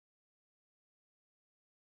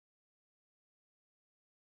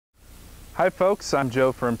Hi folks, I'm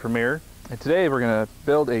Joe from Premier, and today we're going to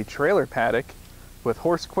build a trailer paddock with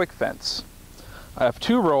Horse QuikFence. I have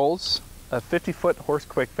two rolls of 50-foot Horse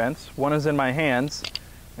QuikFence. One is in my hands,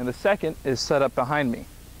 and the second is set up behind me.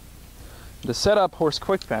 To set up Horse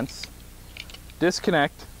QuikFence,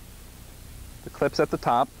 disconnect the clips at the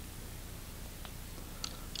top,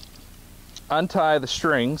 untie the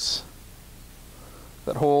strings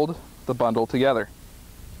that hold the bundle together.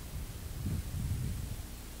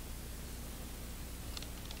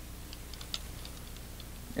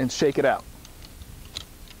 And shake it out.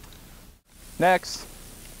 Next,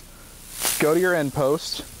 go to your end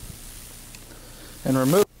post and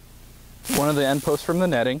remove one of the end posts from the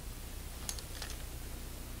netting.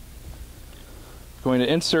 Going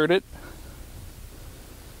to insert it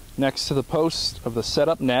next to the post of the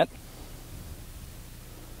setup net.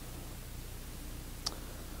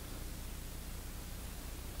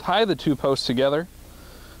 Tie the two posts together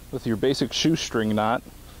with your basic shoestring knot.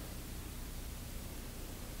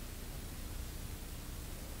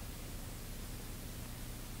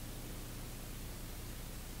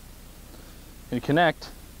 And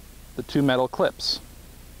connect the two metal clips.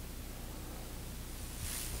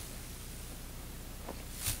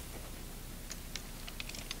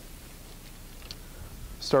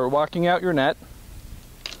 Start walking out your net,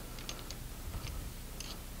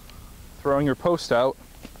 throwing your post out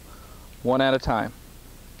one at a time.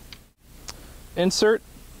 Insert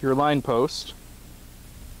your line post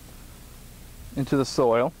into the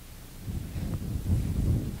soil.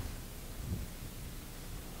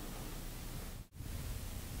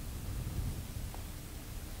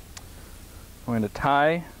 I'm going to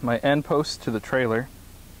tie my end post to the trailer.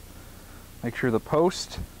 Make sure the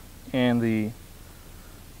post and the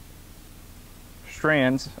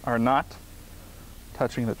strands are not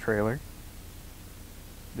touching the trailer.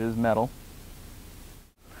 It is metal.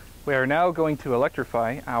 We are now going to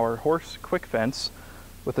electrify our Horse QuikFence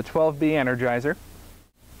with a 12B Energizer.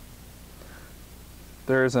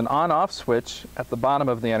 There is an on-off switch at the bottom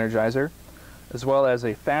of the Energizer, as well as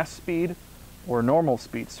a fast speed or normal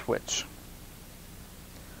speed switch.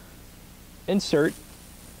 Insert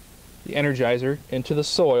the Energizer into the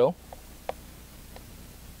soil.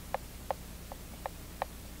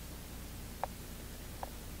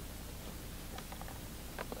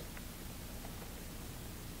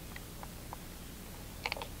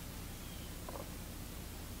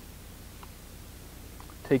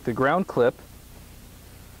 Take the ground clip,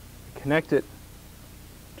 connect it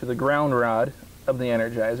to the ground rod of the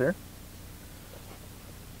Energizer,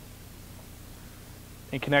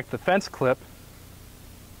 and connect the fence clip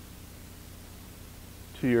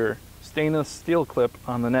to your stainless steel clip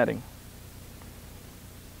on the netting,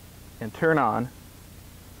 and turn on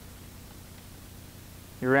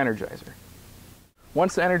your Energizer.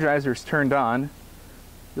 Once the Energizer is turned on,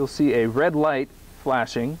 you'll see a red light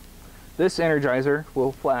flashing. This Energizer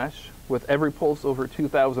will flash with every pulse over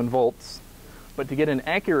 2,000 volts, but to get an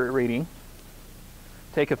accurate reading,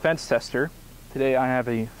 take a fence tester. Today I have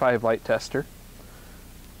a 5-light tester.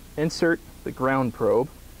 Insert the ground probe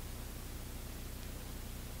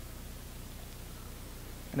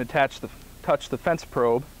and touch the fence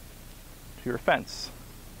probe to your fence.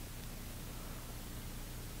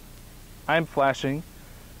 I'm flashing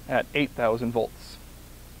at 8,000 volts,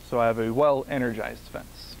 so I have a well-energized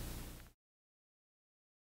fence.